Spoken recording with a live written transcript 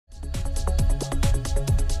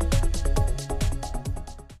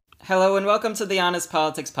Hello and welcome to the Honest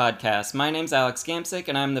Politics Podcast. My name's Alex Gamsick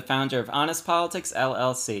and I'm the founder of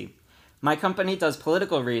honestpoliticsllc. My company does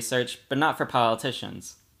political research, but not for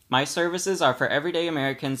politicians. My services are for everyday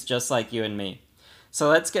Americans just like you and me. So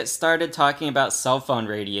let's get started talking about cell phone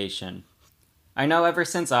radiation. I know ever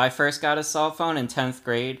since I first got a cell phone in 10th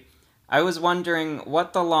grade, I was wondering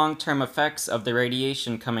what the long-term effects of the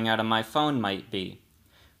radiation coming out of my phone might be.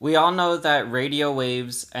 We all know that radio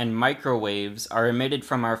waves and microwaves are emitted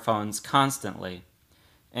from our phones constantly.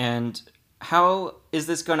 And how is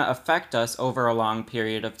this going to affect us over a long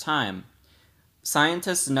period of time?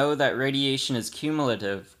 Scientists know that radiation is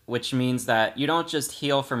cumulative, which means that you don't just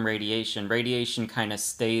heal from radiation. Radiation kind of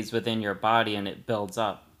stays within your body and it builds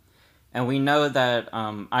up. And we know that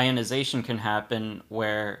ionization can happen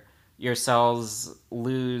where your cells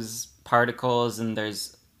lose particles and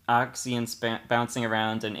there's oxygen bouncing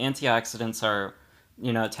around, and antioxidants are,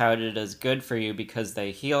 touted as good for you because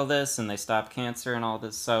they heal this and they stop cancer and all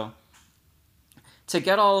this. So to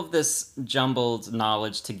get all of this jumbled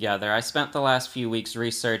knowledge together, I spent the last few weeks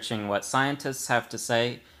researching what scientists have to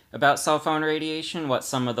say about cell phone radiation, what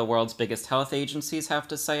some of the world's biggest health agencies have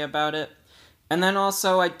to say about it. And then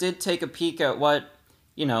also I did take a peek at what,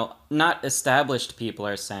 not established people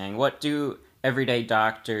are saying. What do everyday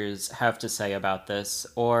doctors have to say about this,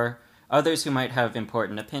 or others who might have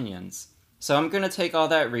important opinions? So I'm going to take all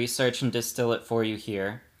that research and distill it for you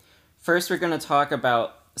here. First, we're going to talk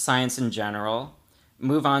about science in general,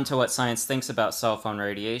 move on to what science thinks about cell phone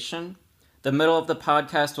radiation. The middle of the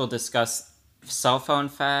podcast will discuss cell phone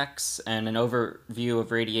facts and an overview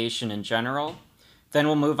of radiation in general. Then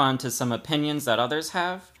we'll move on to some opinions that others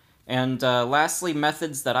have. And lastly,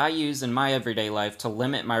 methods that I use in my everyday life to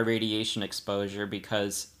limit my radiation exposure,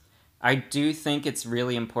 because I do think it's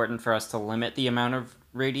really important for us to limit the amount of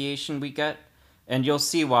radiation we get, and you'll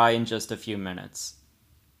see why in just a few minutes.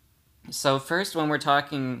 So first, when we're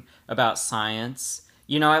talking about science,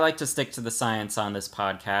 I like to stick to the science on this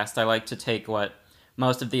podcast. I like to take what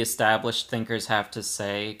most of the established thinkers have to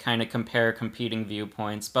say, kind of compare competing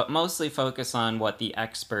viewpoints, but mostly focus on what the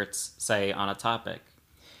experts say on a topic.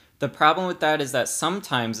 The problem with that is that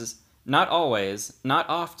sometimes, not always, not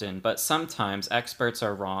often, but sometimes experts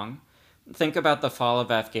are wrong. Think about the fall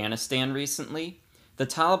of Afghanistan recently. The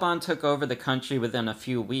Taliban took over the country within a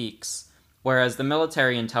few weeks, whereas the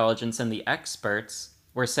military intelligence and the experts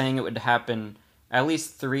were saying it would happen at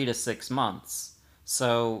least 3 to 6 months.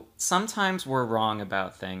 So sometimes we're wrong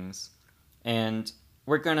about things, and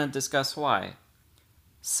we're going to discuss why.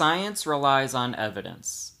 Science relies on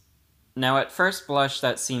evidence. Now, at first blush,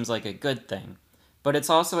 that seems like a good thing, but it's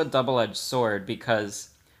also a double-edged sword because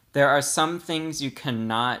there are some things you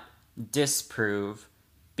cannot disprove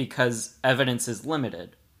because evidence is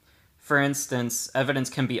limited. For instance, evidence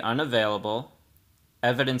can be unavailable,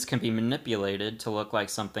 evidence can be manipulated to look like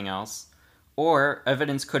something else, or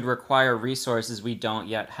evidence could require resources we don't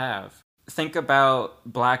yet have. Think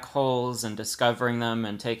about black holes and discovering them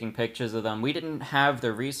and taking pictures of them. We didn't have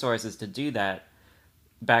the resources to do that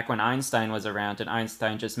back when Einstein was around, and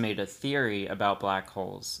Einstein just made a theory about black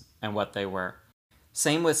holes and what they were.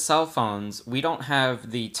 Same with cell phones. We don't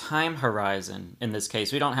have the time horizon in this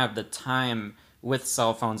case. We don't have the time with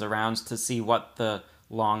cell phones around to see what the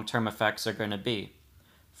long-term effects are going to be.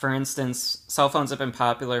 For instance, cell phones have been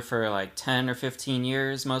popular for like 10 or 15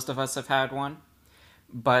 years. Most of us have had one.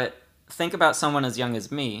 But think about someone as young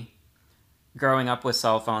as me growing up with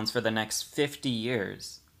cell phones for the next 50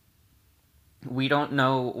 years. We don't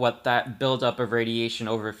know what that buildup of radiation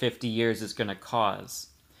over 50 years is going to cause,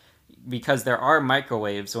 because there are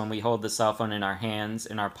microwaves when we hold the cell phone in our hands,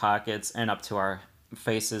 in our pockets, and up to our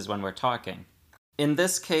faces when we're talking. In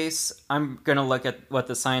this case, I'm going to look at what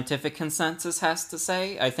the scientific consensus has to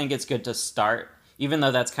say. I think it's good to start, even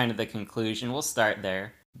though that's kind of the conclusion. We'll start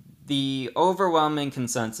there. The overwhelming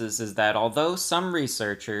consensus is that although some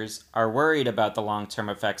researchers are worried about the long-term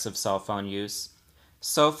effects of cell phone use,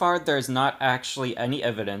 so far, there's not actually any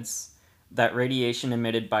evidence that radiation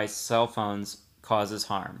emitted by cell phones causes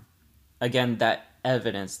harm. Again, that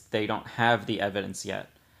evidence, they don't have the evidence yet.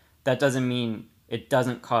 That doesn't mean it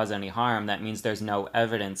doesn't cause any harm. That means there's no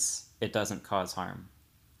evidence it doesn't cause harm.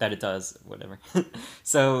 That it does, whatever.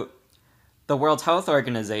 So, the World Health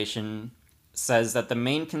Organization says that the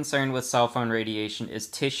main concern with cell phone radiation is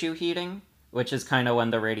tissue heating, which is kind of when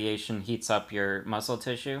the radiation heats up your muscle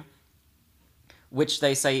tissue, which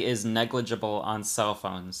they say is negligible on cell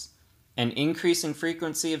phones. An increasing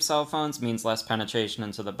frequency of cell phones means less penetration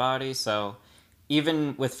into the body, so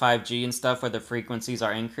even with 5G and stuff where the frequencies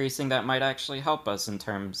are increasing, that might actually help us in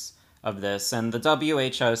terms of this, and the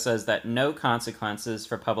WHO says that no consequences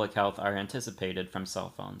for public health are anticipated from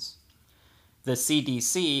cell phones. The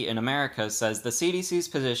CDC in America says the CDC's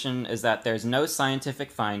position is that there's no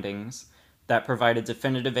scientific findings that provide a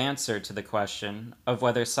definitive answer to the question of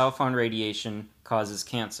whether cell phone radiation causes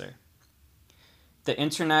cancer. The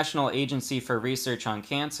International Agency for Research on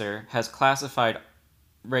Cancer has classified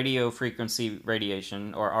radio frequency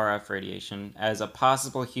radiation, or RF radiation, as a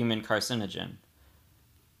possible human carcinogen.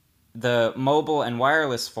 The Mobile and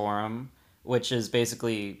Wireless Forum, which is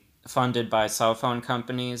basically funded by cell phone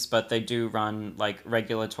companies, but they do run like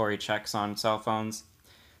regulatory checks on cell phones,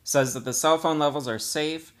 says that the cell phone levels are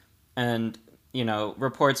safe, and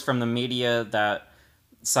reports from the media that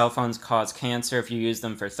cell phones cause cancer if you use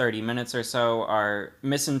them for 30 minutes or so are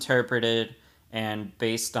misinterpreted and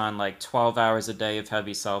based on like 12 hours a day of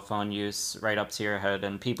heavy cell phone use right up to your head,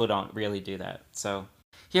 and people don't really do that. So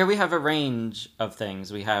here we have a range of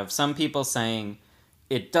things. We have some people saying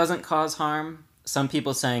it doesn't cause harm, some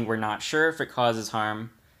people saying we're not sure if it causes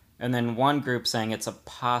harm, and then one group saying it's a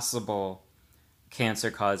possible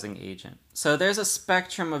cancer-causing agent. So there's a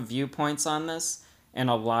spectrum of viewpoints on this and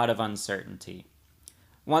a lot of uncertainty.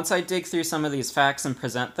 Once I dig through some of these facts and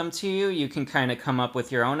present them to you, you can kind of come up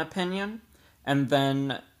with your own opinion and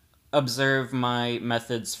then observe my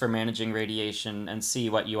methods for managing radiation and see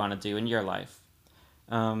what you want to do in your life.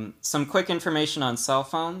 Some quick information on cell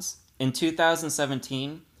phones. In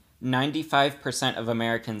 2017, 95% of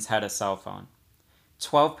Americans had a cell phone.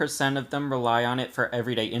 12% of them rely on it for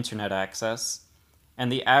everyday internet access,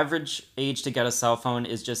 and the average age to get a cell phone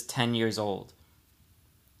is just 10 years old.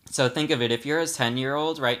 So think of it, if you're a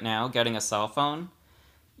 10-year-old right now getting a cell phone,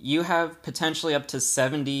 you have potentially up to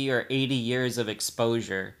 70 or 80 years of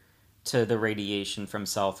exposure to the radiation from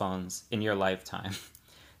cell phones in your lifetime.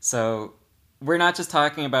 So we're not just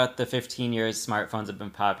talking about the 15 years smartphones have been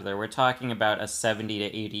popular, we're talking about a 70 to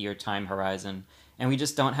 80 year time horizon, and we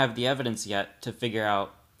just don't have the evidence yet to figure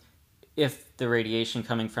out if the radiation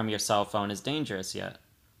coming from your cell phone is dangerous yet.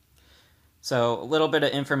 So a little bit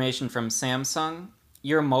of information from Samsung.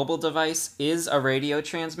 Your mobile device is a radio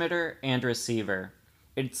transmitter and receiver.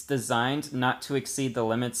 It's designed not to exceed the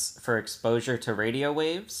limits for exposure to radio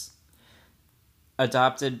waves,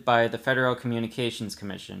 adopted by the Federal Communications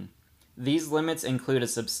Commission. These limits include a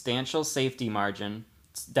substantial safety margin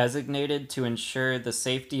designated to ensure the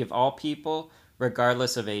safety of all people,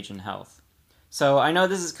 regardless of age and health. So I know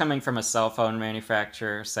this is coming from a cell phone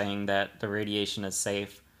manufacturer saying that the radiation is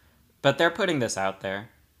safe, but they're putting this out there.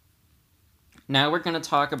 Now we're going to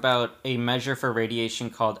talk about a measure for radiation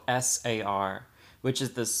called SAR, which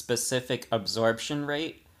is the specific absorption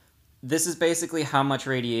rate. This is basically how much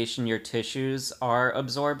radiation your tissues are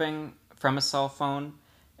absorbing from a cell phone,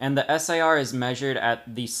 and the SAR is measured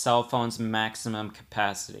at the cell phone's maximum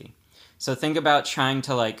capacity. So think about trying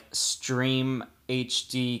to stream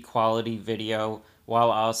HD quality video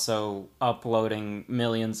while also uploading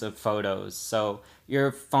millions of photos. So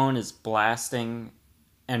your phone is blasting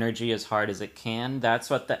energy as hard as it can. That's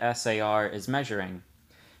what the SAR is measuring.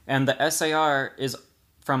 And the SAR is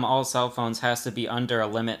from all cell phones has to be under a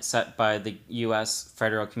limit set by the US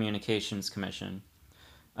Federal Communications Commission.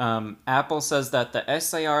 Apple says that the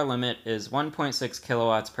SAR limit is 1.6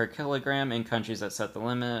 kilowatts per kilogram in countries that set the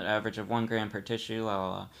limit, average of 1 gram per tissue, la la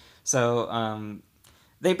la. So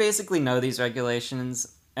they basically know these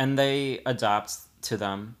regulations and they adopt to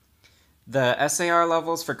them. The SAR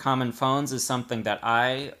levels for common phones is something that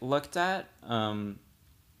I looked at.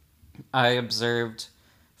 I observed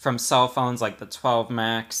from cell phones like the 12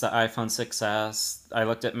 Max, the iPhone 6s. I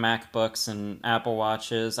looked at MacBooks and Apple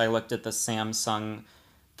Watches. I looked at the Samsung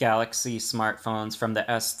Galaxy smartphones from the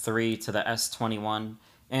S3 to the S21.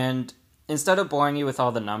 And instead of boring you with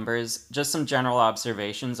all the numbers, just some general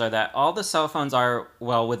observations are that all the cell phones are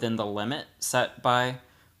well within the limit set by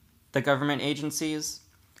the government agencies.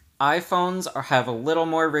 iPhones have a little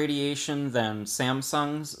more radiation than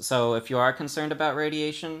Samsung's, so if you are concerned about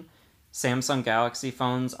radiation, Samsung Galaxy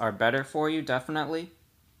phones are better for you, definitely.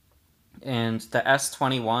 And the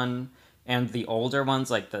S21 and the older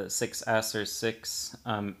ones, like the 6S or 6,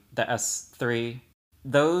 the S3,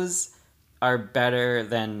 those are better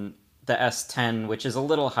than the S10, which is a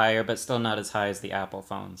little higher, but still not as high as the Apple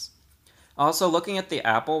phones. Also, looking at the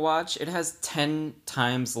Apple Watch, it has 10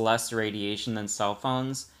 times less radiation than cell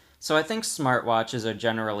phones, so I think smartwatches are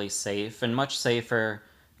generally safe, and much safer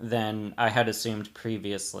than I had assumed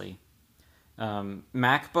previously.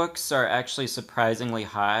 MacBooks are actually surprisingly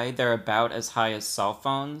high. They're about as high as cell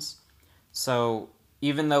phones. So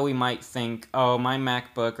even though we might think, oh, my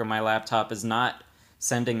MacBook or my laptop is not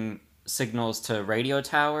sending signals to radio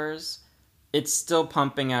towers, it's still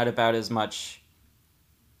pumping out about as much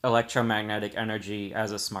electromagnetic energy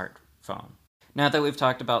as a smartphone. Now that we've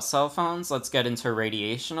talked about cell phones, let's get into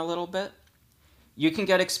radiation a little bit. You can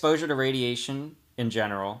get exposure to radiation in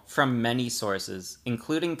general from many sources,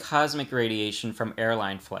 including cosmic radiation from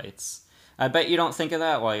airline flights. I bet you don't think of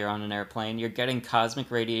that while you're on an airplane. You're getting cosmic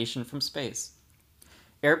radiation from space.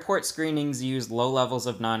 Airport screenings use low levels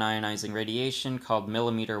of non-ionizing radiation called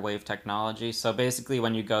millimeter wave technology. So basically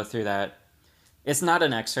when you go through that, it's not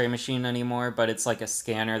an x-ray machine anymore, but it's like a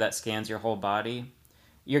scanner that scans your whole body.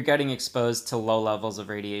 You're getting exposed to low levels of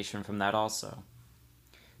radiation from that also.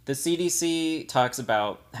 The CDC talks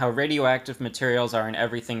about how radioactive materials are in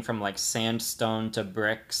everything from like sandstone to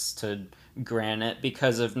bricks to granite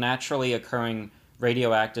because of naturally occurring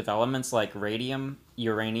radioactive elements like radium,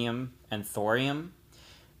 uranium, and thorium.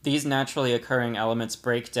 These naturally occurring elements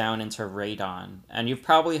break down into radon. And you've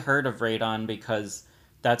probably heard of radon because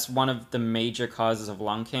that's one of the major causes of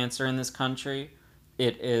lung cancer in this country.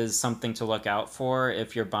 It is something to look out for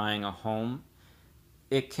if you're buying a home.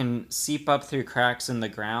 It can seep up through cracks in the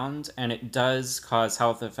ground, and it does cause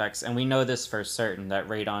health effects. And we know this for certain, that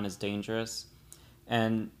radon is dangerous.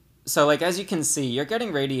 And so, like, as you can see, you're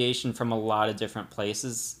getting radiation from a lot of different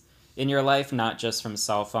places in your life, not just from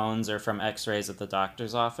cell phones or from x-rays at the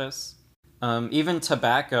doctor's office. Even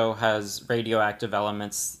tobacco has radioactive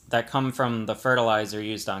elements that come from the fertilizer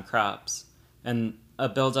used on crops, and a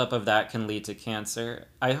buildup of that can lead to cancer.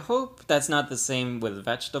 I hope that's not the same with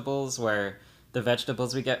vegetables, where the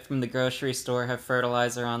vegetables we get from the grocery store have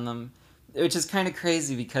fertilizer on them, which is kind of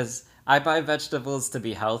crazy because I buy vegetables to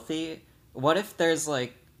be healthy. What if there's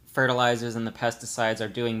like fertilizers and the pesticides are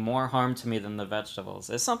doing more harm to me than the vegetables?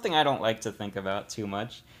 It's something I don't like to think about too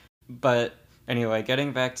much. But anyway,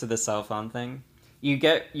 getting back to the cell phone thing, you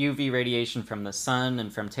get UV radiation from the sun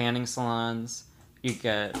and from tanning salons. You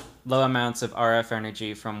get low amounts of RF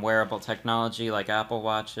energy from wearable technology like Apple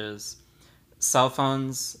Watches. Cell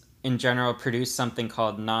phones in general produce something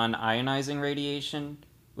called non-ionizing radiation,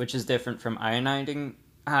 which is different from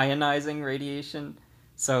ionizing radiation.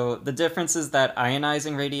 So the difference is that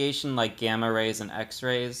ionizing radiation, like gamma rays and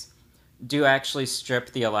X-rays, do actually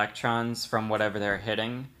strip the electrons from whatever they're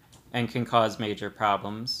hitting and can cause major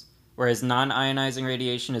problems, whereas non-ionizing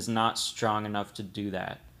radiation is not strong enough to do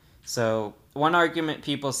that. So one argument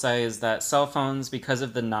people say is that cell phones, because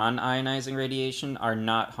of the non-ionizing radiation, are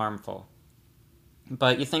not harmful.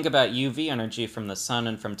 But you think about UV energy from the sun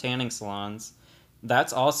and from tanning salons,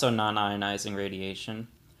 that's also non-ionizing radiation.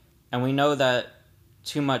 And we know that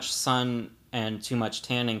too much sun and too much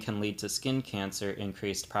tanning can lead to skin cancer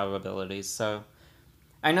increased probabilities. So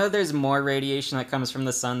I know there's more radiation that comes from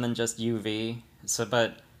the sun than just UV,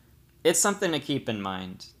 but it's something to keep in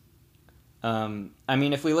mind. I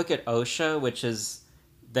mean, if we look at OSHA, which is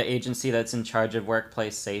the agency that's in charge of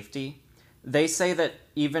workplace safety, they say that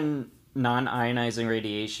even non-ionizing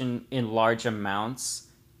radiation in large amounts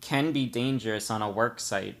can be dangerous on a work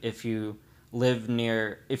site if you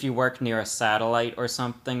work near a satellite or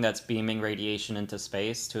something that's beaming radiation into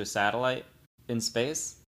space to a satellite in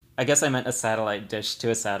space. I guess I meant a satellite dish to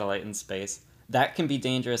a satellite in space. That can be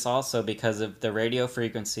dangerous also because of the radio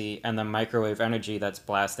frequency and the microwave energy that's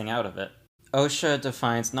blasting out of it. OSHA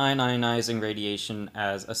defines non-ionizing radiation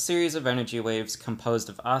as a series of energy waves composed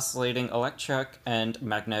of oscillating electric and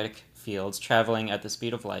magnetic fields traveling at the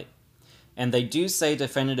speed of light. And they do say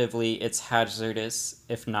definitively it's hazardous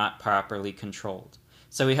if not properly controlled.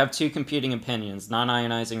 So we have two competing opinions.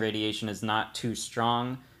 Non-ionizing radiation is not too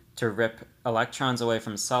strong to rip electrons away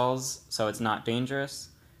from cells, so it's not dangerous.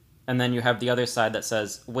 And then you have the other side that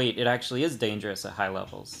says, wait, it actually is dangerous at high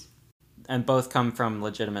levels. And both come from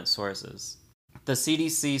legitimate sources. The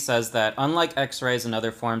CDC says that unlike X-rays and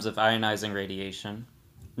other forms of ionizing radiation,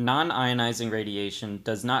 non-ionizing radiation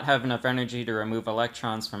does not have enough energy to remove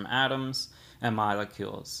electrons from atoms and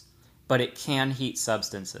molecules, but it can heat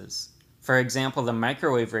substances. For example, the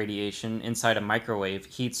microwave radiation inside a microwave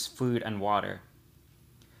heats food and water.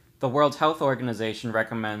 The World Health Organization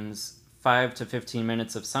recommends 5 to 15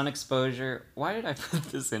 minutes of sun exposure. Why did I put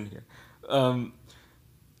this in here?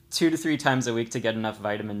 2 to 3 times a week to get enough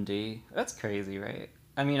vitamin D. That's crazy, right?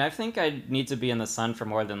 I mean, I think I need to be in the sun for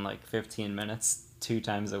more than like 15 minutes 2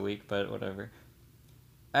 times a week, but whatever.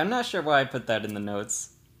 I'm not sure why I put that in the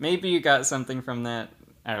notes. Maybe you got something from that.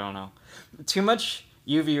 I don't know. Too much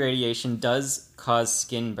UV radiation does cause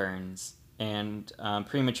skin burns and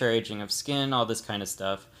premature aging of skin, all this kind of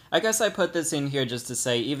stuff. I guess I put this in here just to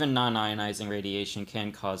say even non-ionizing radiation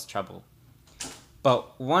can cause trouble.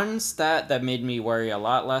 But one stat that made me worry a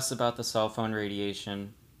lot less about the cell phone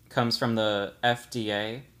radiation comes from the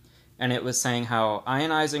FDA, and it was saying how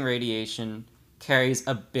ionizing radiation carries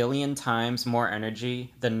 1 billion times more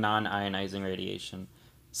energy than non-ionizing radiation.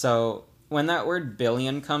 So when that word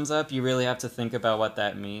billion comes up, you really have to think about what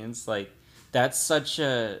that means. Like, that's such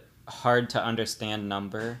a hard to understand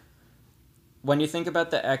number. When you think about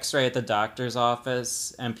the x-ray at the doctor's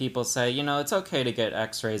office and people say, it's okay to get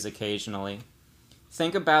x-rays occasionally,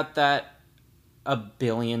 think about that 1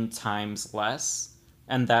 billion times less,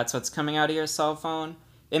 and that's what's coming out of your cell phone.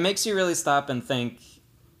 It makes you really stop and think,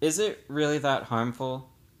 is it really that harmful?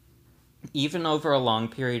 Even over a long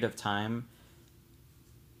period of time,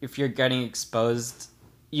 if you're getting exposed,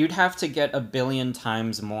 you'd have to get 1 billion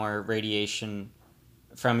times more radiation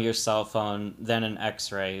from your cell phone than an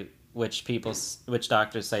x-ray, which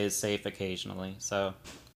doctors say is safe occasionally. So,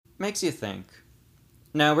 makes you think.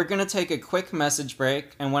 Now we're going to take a quick message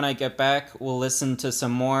break, and when I get back, we'll listen to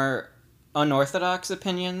some more unorthodox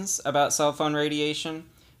opinions about cell phone radiation,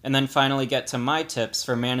 and then finally get to my tips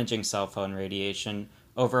for managing cell phone radiation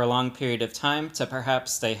over a long period of time to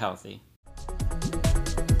perhaps stay healthy.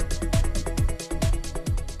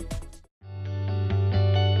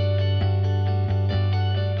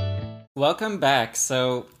 Welcome back.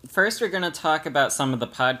 So first we're going to talk about some of the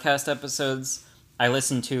podcast episodes I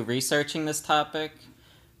listened to researching this topic.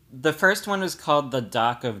 The first one was called The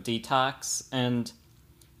Doc of Detox, and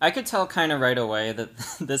I could tell kind of right away that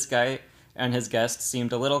this guy and his guest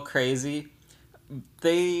seemed a little crazy.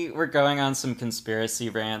 They were going on some conspiracy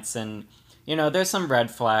rants, and, there's some red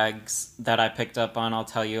flags that I picked up on I'll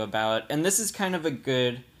tell you about, and this is kind of a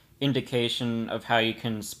good indication of how you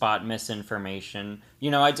can spot misinformation.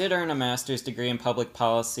 I did earn a master's degree in public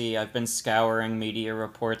policy. I've been scouring media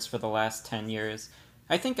reports for the last 10 years.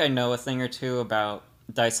 I think I know a thing or two about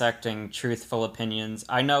dissecting truthful opinions.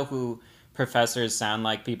 I know who professors sound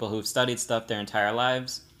like, people who've studied stuff their entire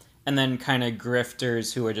lives, and then kind of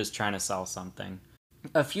grifters who are just trying to sell something.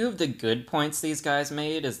 A few of the good points these guys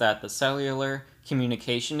made is that the cellular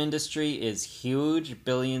communication industry is huge,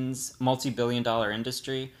 multi-billion dollar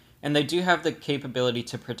industry, and they do have the capability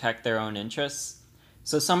to protect their own interests.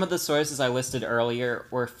 So some of the sources I listed earlier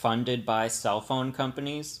were funded by cell phone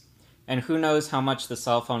companies, and who knows how much the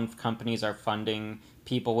cell phone companies are funding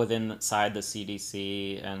people inside the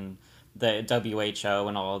CDC and the WHO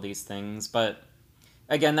and all of these things. But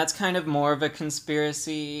again, that's kind of more of a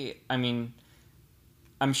conspiracy. I mean,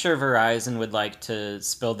 I'm sure Verizon would like to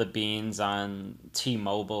spill the beans on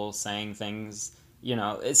T-Mobile saying things,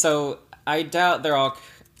 So I doubt they're all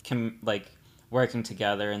working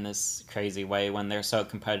together in this crazy way when they're so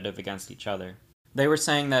competitive against each other. They were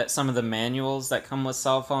saying that some of the manuals that come with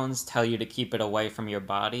cell phones tell you to keep it away from your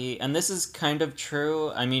body, and this is kind of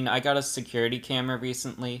true. I mean, I got a security camera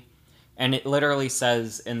recently, and it literally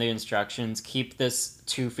says in the instructions, keep this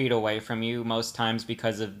 2 feet away from you, most times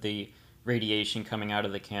because of the radiation coming out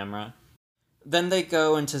of the camera. Then they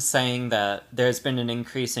go into saying that there's been an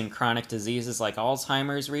increase in chronic diseases like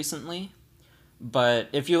Alzheimer's recently. But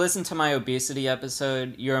if you listen to my obesity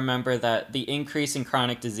episode, you remember that the increase in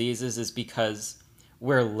chronic diseases is because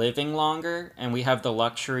we're living longer and we have the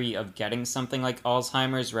luxury of getting something like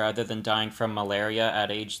Alzheimer's rather than dying from malaria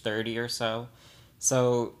at age 30 or so.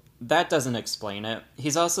 So that doesn't explain it.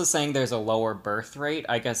 He's also saying there's a lower birth rate,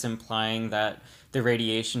 I guess implying that the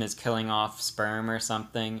radiation is killing off sperm or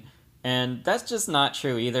something. And that's just not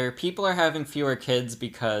true either. People are having fewer kids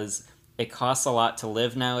because it costs a lot to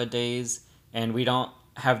live nowadays, and we don't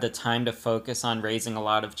have the time to focus on raising a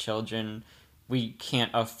lot of children. We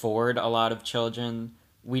can't afford a lot of children.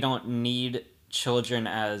 We don't need children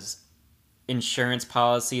as insurance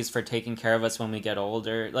policies for taking care of us when we get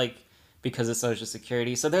older, because of Social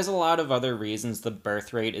Security. So there's a lot of other reasons the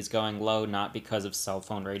birth rate is going low, not because of cell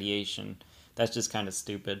phone radiation. That's just kind of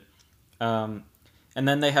stupid. And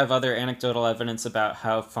then they have other anecdotal evidence about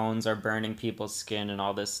how phones are burning people's skin and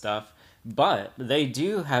all this stuff. But they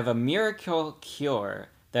do have a miracle cure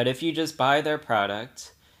that if you just buy their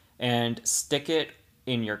product and stick it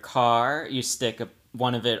in your car, you stick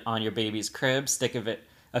one of it on your baby's crib,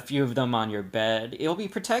 a few of them on your bed, it'll be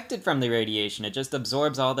protected from the radiation. It just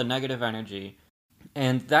absorbs all the negative energy.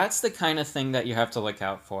 And that's the kind of thing that you have to look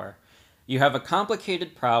out for. You have a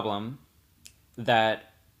complicated problem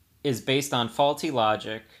that is based on faulty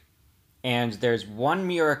logic, and there's one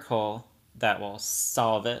miracle that will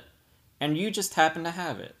solve it, and you just happen to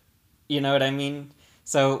have it. You know what I mean?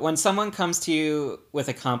 So when someone comes to you with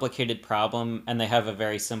a complicated problem and they have a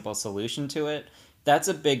very simple solution to it, that's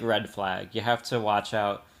a big red flag. You have to watch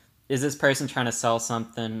out. Is this person trying to sell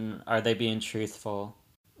something? Are they being truthful?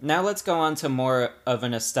 Now let's go on to more of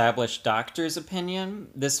an established doctor's opinion.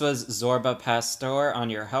 This was Zorba Pastor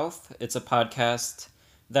on Your Health. It's a podcast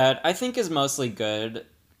that I think is mostly good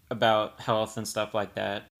about health and stuff like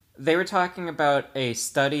that. They were talking about a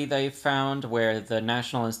study they found where the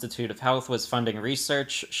National Institute of Health was funding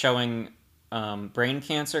research showing brain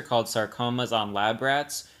cancer called sarcomas on lab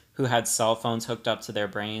rats who had cell phones hooked up to their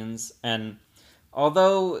brains. And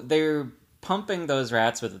although they're pumping those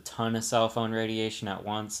rats with a ton of cell phone radiation at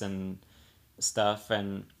once and stuff,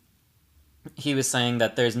 and he was saying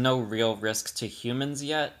that there's no real risk to humans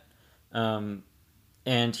yet.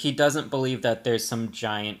 And he doesn't believe that there's some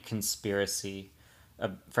giant conspiracy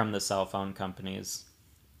from the cell phone companies.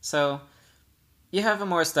 So you have a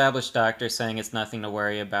more established doctor saying it's nothing to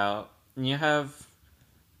worry about. And you have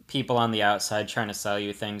people on the outside trying to sell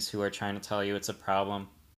you things who are trying to tell you it's a problem.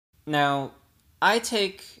 Now, I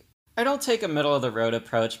don't take a middle of the road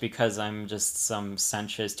approach because I'm just some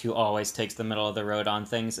centrist who always takes the middle of the road on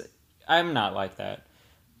things. I'm not like that.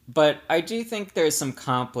 But I do think there's some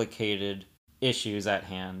complicated issues at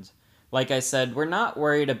hand. Like I said, we're not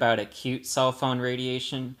worried about acute cell phone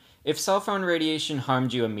radiation. If cell phone radiation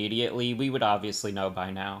harmed you immediately, we would obviously know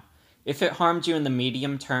by now. If it harmed you in the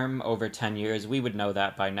medium term over 10 years, we would know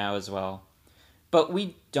that by now as well. But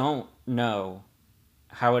we don't know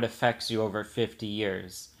how it affects you over 50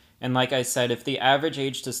 years. And like I said, if the average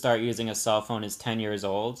age to start using a cell phone is 10 years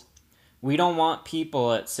old, we don't want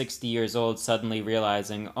people at 60 years old suddenly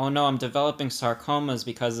realizing, oh no, I'm developing sarcomas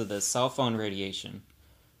because of this cell phone radiation.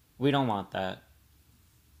 We don't want that.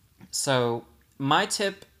 So my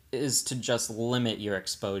tip is to just limit your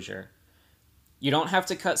exposure. You don't have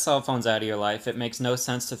to cut cell phones out of your life. It makes no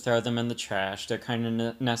sense to throw them in the trash. They're kind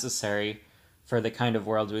of necessary for the kind of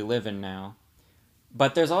world we live in now.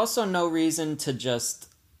 But there's also no reason to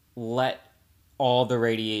just let all the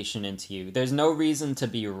radiation into you. There's no reason to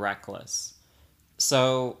be reckless.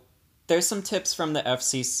 So there's some tips from the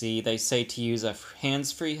FCC. They say to use a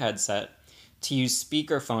hands-free headset, to use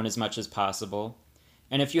speakerphone as much as possible.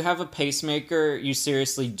 And if you have a pacemaker, you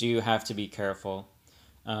seriously do have to be careful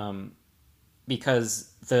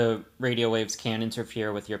because the radio waves can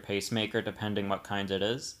interfere with your pacemaker depending what kind it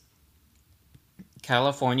is.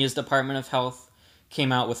 California's Department of Health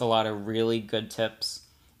came out with a lot of really good tips,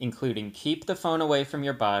 including keep the phone away from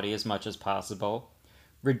your body as much as possible,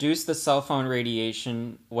 reduce the cell phone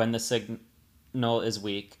radiation when the signal is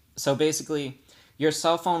weak. So basically, your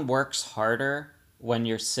cell phone works harder when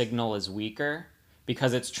your signal is weaker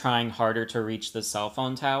because it's trying harder to reach the cell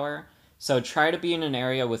phone tower. So try to be in an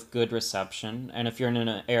area with good reception, and if you're in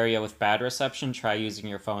an area with bad reception, try using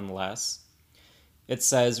your phone less. It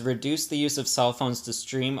says reduce the use of cell phones to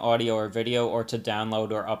stream audio or video or to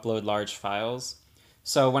download or upload large files.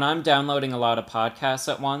 So when I'm downloading a lot of podcasts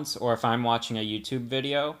at once, or if I'm watching a YouTube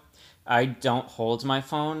video, I don't hold my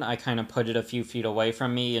phone. I kind of put it a few feet away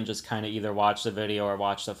from me and just kind of either watch the video or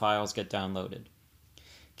watch the files get downloaded.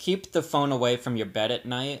 Keep the phone away from your bed at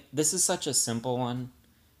night. This is such a simple one.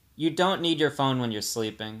 You don't need your phone when you're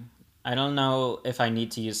sleeping. I don't know if I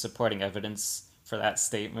need to use supporting evidence for that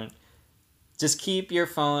statement. Just keep your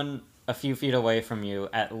phone a few feet away from you,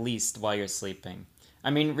 at least while you're sleeping.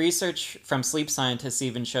 I mean, research from sleep scientists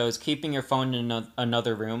even shows keeping your phone in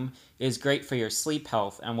another room is great for your sleep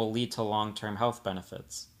health and will lead to long-term health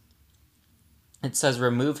benefits. It says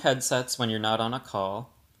remove headsets when you're not on a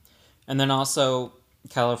call. And then also,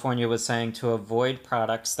 California was saying to avoid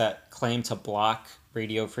products that claim to block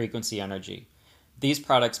radio frequency energy. These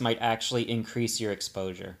products might actually increase your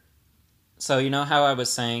exposure. So you know how I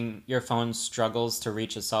was saying your phone struggles to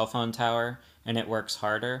reach a cell phone tower and it works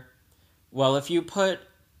harder? Well, if you put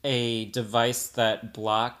a device that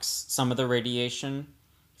blocks some of the radiation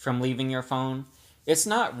from leaving your phone, it's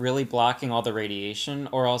not really blocking all the radiation,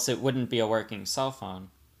 or else it wouldn't be a working cell phone.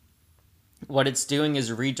 What it's doing is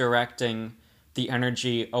redirecting the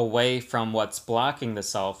energy away from what's blocking the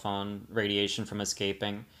cell phone radiation from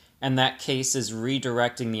escaping, and that case is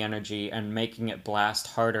redirecting the energy and making it blast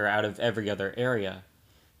harder out of every other area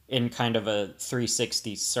in kind of a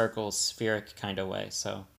 360 circle spheric kind of way.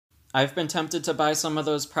 So I've been tempted to buy some of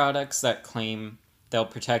those products that claim they'll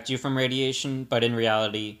protect you from radiation, but in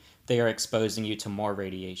reality, they are exposing you to more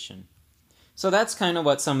radiation. So that's kind of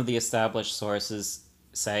what some of the established sources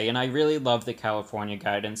say, and I really love the California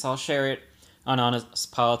guidance. I'll share it on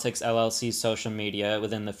Honest Politics LLC's social media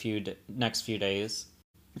within the next few days.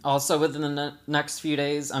 Also, within the next few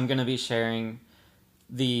days, I'm going to be sharing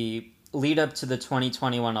the lead up to the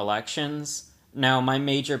 2021 elections. Now, my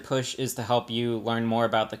major push is to help you learn more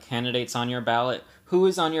about the candidates on your ballot, who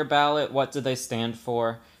is on your ballot, what do they stand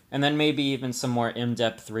for, and then maybe even some more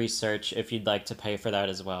in-depth research if you'd like to pay for that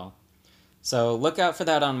as well. So look out for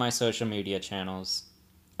that on my social media channels.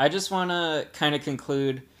 I just want to kind of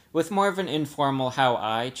conclude with more of an informal how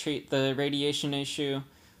I treat the radiation issue.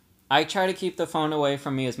 I try to keep the phone away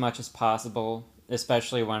from me as much as possible,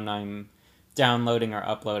 especially when I'm downloading or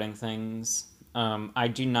uploading things. I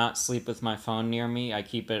do not sleep with my phone near me. I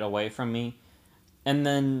keep it away from me. And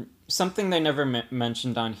then something they never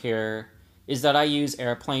mentioned on here is that I use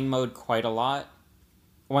airplane mode quite a lot.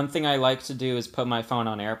 One thing I like to do is put my phone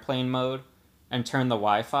on airplane mode and turn the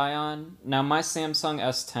Wi-Fi on. Now, my Samsung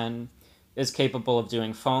S10 is capable of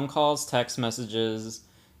doing phone calls, text messages,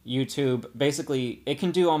 YouTube. Basically, it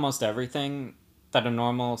can do almost everything that a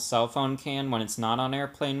normal cell phone can when it's not on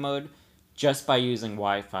airplane mode just by using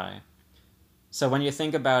Wi-Fi. So when you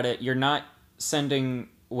think about it, you're not sending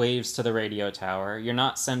waves to the radio tower. You're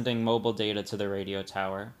not sending mobile data to the radio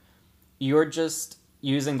tower. You're just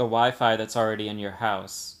using the Wi-Fi that's already in your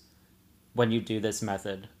house when you do this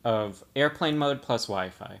method of airplane mode plus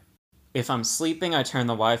Wi-Fi. If I'm sleeping, I turn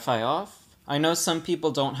the Wi-Fi off. I know some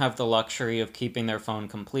people don't have the luxury of keeping their phone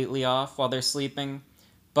completely off while they're sleeping,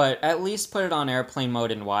 but at least put it on airplane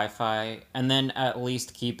mode and Wi-Fi, and then at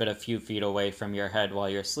least keep it a few feet away from your head while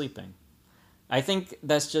you're sleeping. I think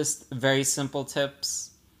that's just very simple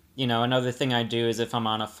tips. Another thing I do is if I'm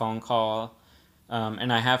on a phone call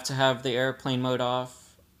and I have to have the airplane mode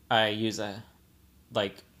off, I use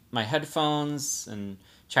my headphones and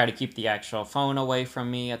try to keep the actual phone away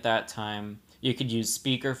from me at that time. You could use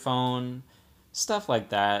speakerphone, stuff like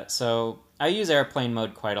that. So I use airplane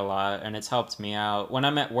mode quite a lot, and it's helped me out. When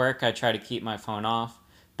I'm at work, I try to keep my phone off,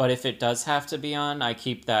 but if it does have to be on, I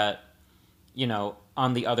keep that,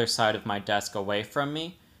 on the other side of my desk away from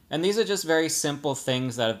me. And these are just very simple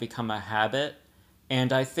things that have become a habit.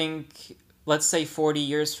 And I think, let's say 40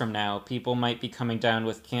 years from now, people might be coming down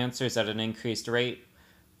with cancers at an increased rate.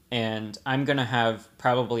 And I'm going to have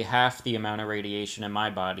probably half the amount of radiation in my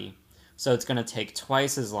body. So it's going to take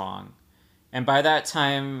twice as long. And by that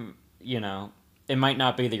time, it might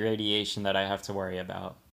not be the radiation that I have to worry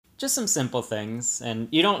about. Just some simple things. And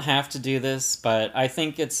you don't have to do this, but I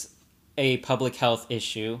think it's a public health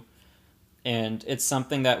issue. And it's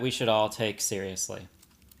something that we should all take seriously.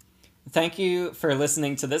 Thank you for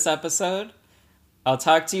listening to this episode. I'll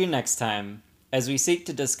talk to you next time as we seek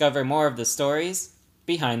to discover more of the stories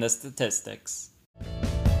behind the statistics.